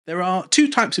There are two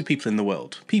types of people in the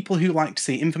world. People who like to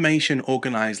see information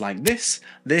organised like this,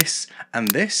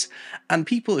 and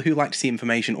people who like to see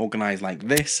information organised like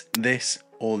this,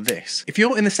 or this. If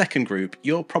you're in the second group,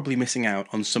 you're probably missing out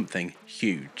on something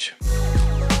huge.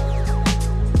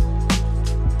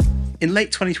 In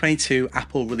late 2022,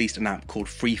 Apple released an app called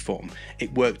Freeform.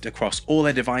 It worked across all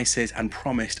their devices and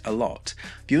promised a lot.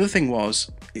 The other thing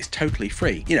was, it's totally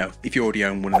free. You know, if you already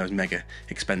own one of those mega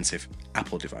expensive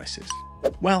Apple devices.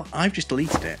 Well, I've just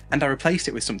deleted it, and I replaced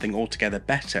it with something altogether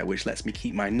better, which lets me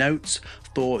keep my notes,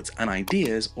 thoughts, and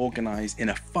ideas organised in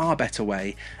a far better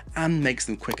way and makes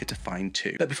them quicker to find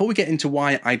too. But before we get into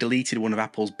why I deleted one of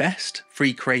Apple's best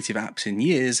free creative apps in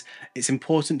years, it's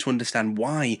important to understand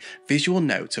why visual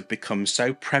notes have become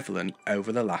so prevalent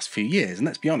over the last few years. And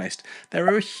let's be honest, there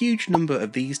are a huge number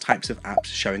of these types of apps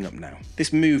showing up now.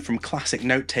 This move from classic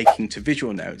note-taking to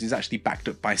visual notes is actually backed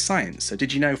up by science. So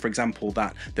did you know, for example,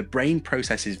 that the brain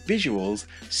processes visuals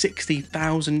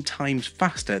 60,000 times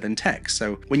faster than text?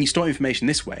 So when you store information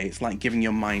this way, it's like giving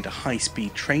your mind a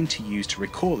high-speed train to use to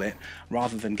recall it,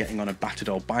 rather than getting on a battered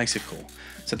old bicycle.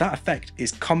 So that effect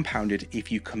is compounded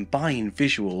if you combine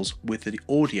visuals with the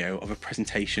audio of a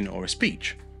presentation or a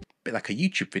speech. A bit like a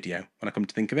YouTube video when I come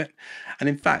to think of it. And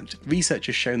in fact, research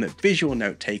has shown that visual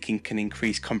note-taking can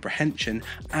increase comprehension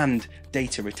and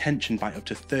data retention by up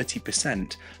to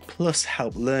 30%, plus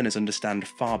help learners understand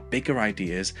far bigger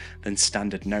ideas than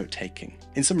standard note-taking.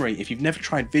 In summary, if you've never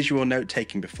tried visual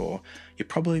note-taking before, you're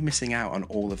probably missing out on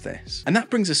all of this. And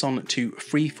that brings us on to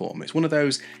Freeform. It's one of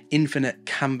those infinite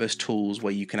canvas tools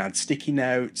where you can add sticky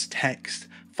notes, text,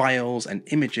 files and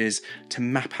images to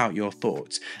map out your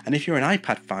thoughts. And if you're an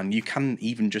iPad fan, you can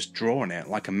even just draw on it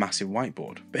like a massive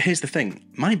whiteboard. But here's the thing,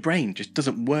 my brain just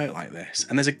doesn't work like this,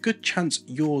 and there's a good chance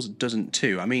yours doesn't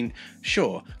too. I mean,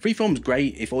 sure, Freeform's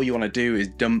great if all you want to do is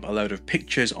dump a load of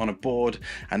pictures on a board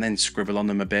and then scribble on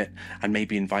them a bit, and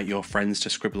maybe invite your friends to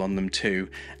scribble on them too,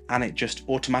 and it just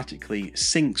automatically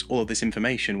syncs all of this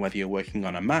information, whether you're working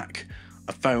on a Mac,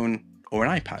 a phone, or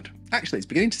an iPad. Actually, it's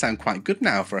beginning to sound quite good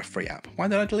now for a free app. Why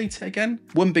did I delete it again?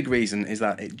 One big reason is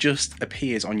that it just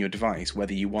appears on your device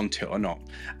whether you want it or not.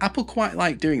 Apple quite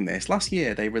like doing this. Last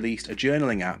year they released a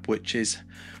journaling app which is,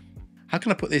 how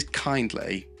can I put this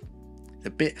kindly, a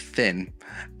bit thin,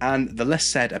 and the less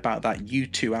said about that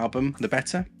U2 album, the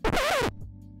better.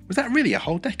 Was that really a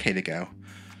whole decade ago?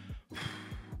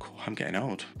 I'm getting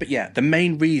old. But yeah, the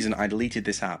main reason I deleted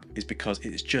this app is because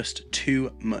it's just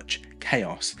too much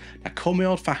chaos. Now call me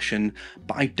old-fashioned,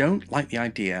 but I don't like the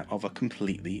idea of a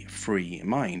completely free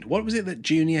mind. What was it that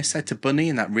Junior said to Bunny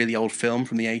in that really old film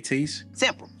from the 80s?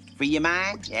 Simple. Free your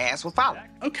mind, your ass will follow.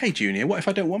 Okay, Junior, what if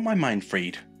I don't want my mind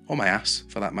freed? Or my ass,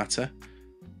 for that matter.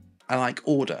 I like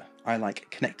order. I like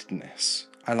connectedness.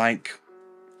 I like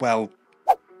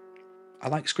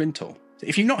Scrintl.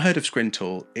 If you've not heard of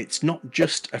Scrintl, it's not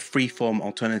just a freeform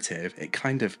alternative, it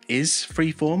kind of is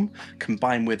freeform,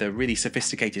 combined with a really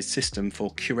sophisticated system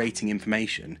for curating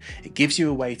information. It gives you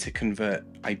a way to convert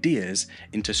ideas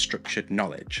into structured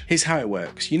knowledge. Here's how it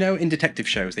works. You know, in detective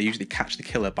shows, they usually catch the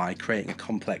killer by creating a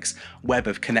complex web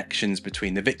of connections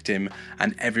between the victim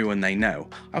and everyone they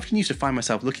know. I often used to find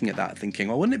myself looking at that thinking,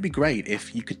 well, wouldn't it be great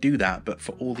if you could do that, but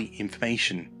for all the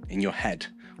information in your head?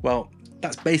 Well,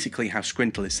 that's basically how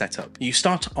Scrintl is set up. You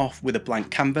start off with a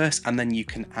blank canvas and then you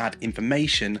can add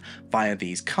information via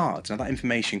these cards. Now that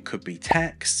information could be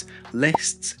text,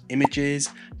 lists, images,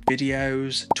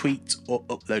 videos, tweets, or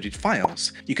uploaded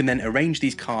files. You can then arrange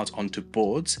these cards onto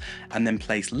boards and then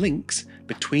place links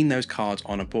between those cards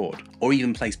on a board, or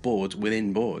even place boards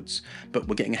within boards. But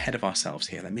we're getting ahead of ourselves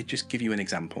here. Let me just give you an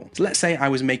example. So let's say I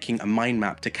was making a mind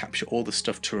map to capture all the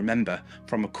stuff to remember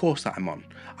from a course that I'm on.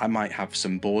 I might have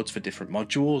some boards for different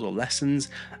modules or lessons,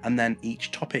 and then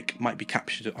each topic might be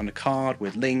captured on a card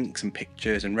with links and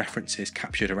pictures and references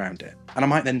captured around it. And I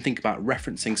might then think about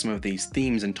referencing some of these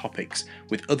themes and topics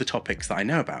with other topics that I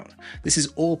know about. This is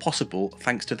all possible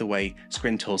thanks to the way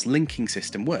Scrintle's linking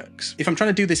system works. If I'm trying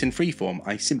to do this in Freeform,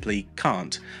 I simply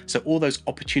can't. So all those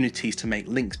opportunities to make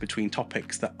links between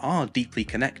topics that are deeply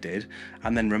connected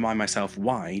and then remind myself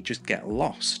why just get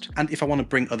lost. And if I want to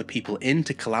bring other people in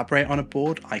to collaborate on a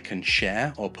board, I can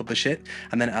share or publish it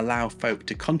and then allow folk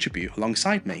to contribute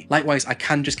alongside me. Likewise, I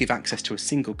can just give access to a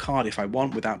single card if I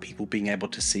want without people being able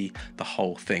to see the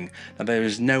whole thing. Now there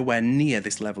is nowhere near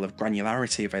this level of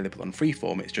granularity available on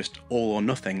Freeform. It's just all or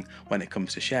nothing when it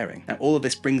comes to sharing. Now all of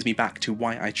this brings me back to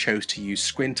why I chose to use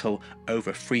Scrintl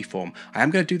over Freeform. I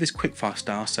am going to do this quickfast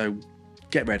style, so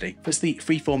Get ready. Firstly,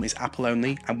 Freeform is Apple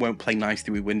only and won't play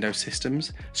nicely with Windows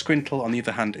systems. Scrintl, on the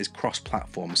other hand, is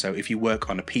cross-platform, so if you work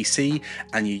on a PC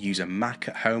and you use a Mac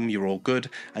at home, you're all good,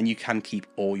 and you can keep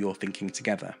all your thinking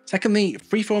together. Secondly,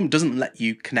 Freeform doesn't let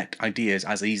you connect ideas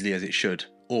as easily as it should,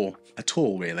 or at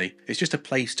all really. It's just a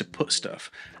place to put stuff,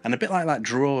 and a bit like that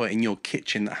drawer in your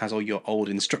kitchen that has all your old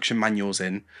instruction manuals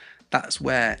in, that's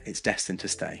where it's destined to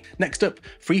stay. Next up,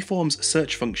 Freeform's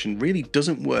search function really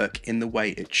doesn't work in the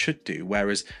way it should do,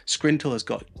 whereas Scrintl has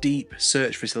got deep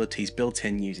search facilities built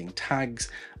in using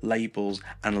tags, labels,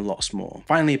 and lots more.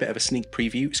 Finally, a bit of a sneak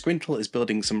preview, Scrintl is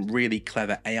building some really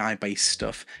clever AI-based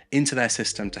stuff into their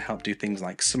system to help do things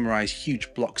like summarize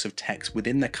huge blocks of text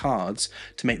within their cards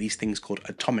to make these things called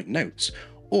atomic notes,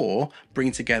 or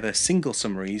bring together single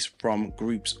summaries from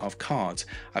groups of cards.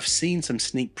 I've seen some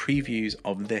sneak previews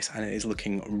of this and it is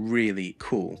looking really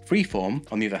cool. Freeform,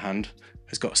 on the other hand,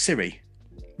 has got Siri,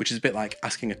 which is a bit like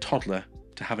asking a toddler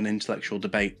to have an intellectual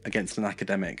debate against an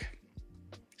academic.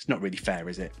 It's not really fair,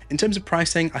 is it? In terms of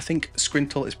pricing, I think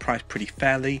Scrintl is priced pretty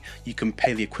fairly. You can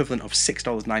pay the equivalent of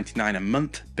 $6.99 a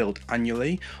month, billed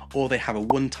annually, or they have a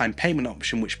one-time payment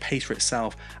option which pays for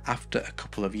itself after a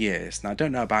couple of years. Now, I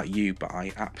don't know about you, but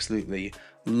I absolutely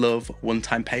love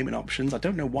one-time payment options. I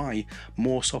don't know why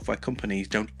more software companies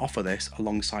don't offer this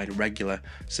alongside regular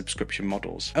subscription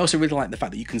models. I also really like the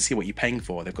fact that you can see what you're paying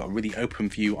for. They've got a really open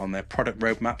view on their product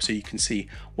roadmap, so you can see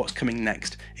what's coming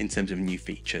next in terms of new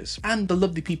features. And the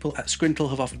lovely people at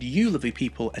Scrintl have offered you lovely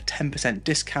people a 10%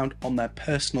 discount on their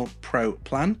personal pro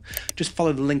plan. Just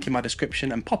follow the link in my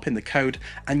description and pop in the code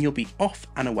and you'll be off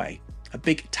and away. A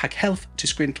big tag health to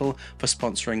Scrintl for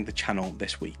sponsoring the channel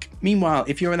this week. Meanwhile,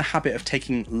 if you're in the habit of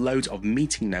taking loads of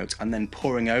meeting notes and then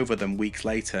poring over them weeks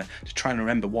later to try and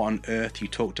remember what on earth you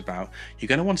talked about, you're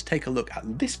going to want to take a look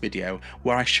at this video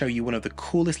where I show you one of the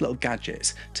coolest little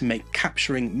gadgets to make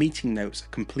capturing meeting notes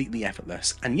completely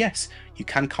effortless. And yes, you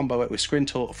can combo it with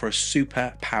Scrintl for a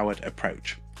super powered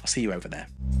approach. I'll see you over there.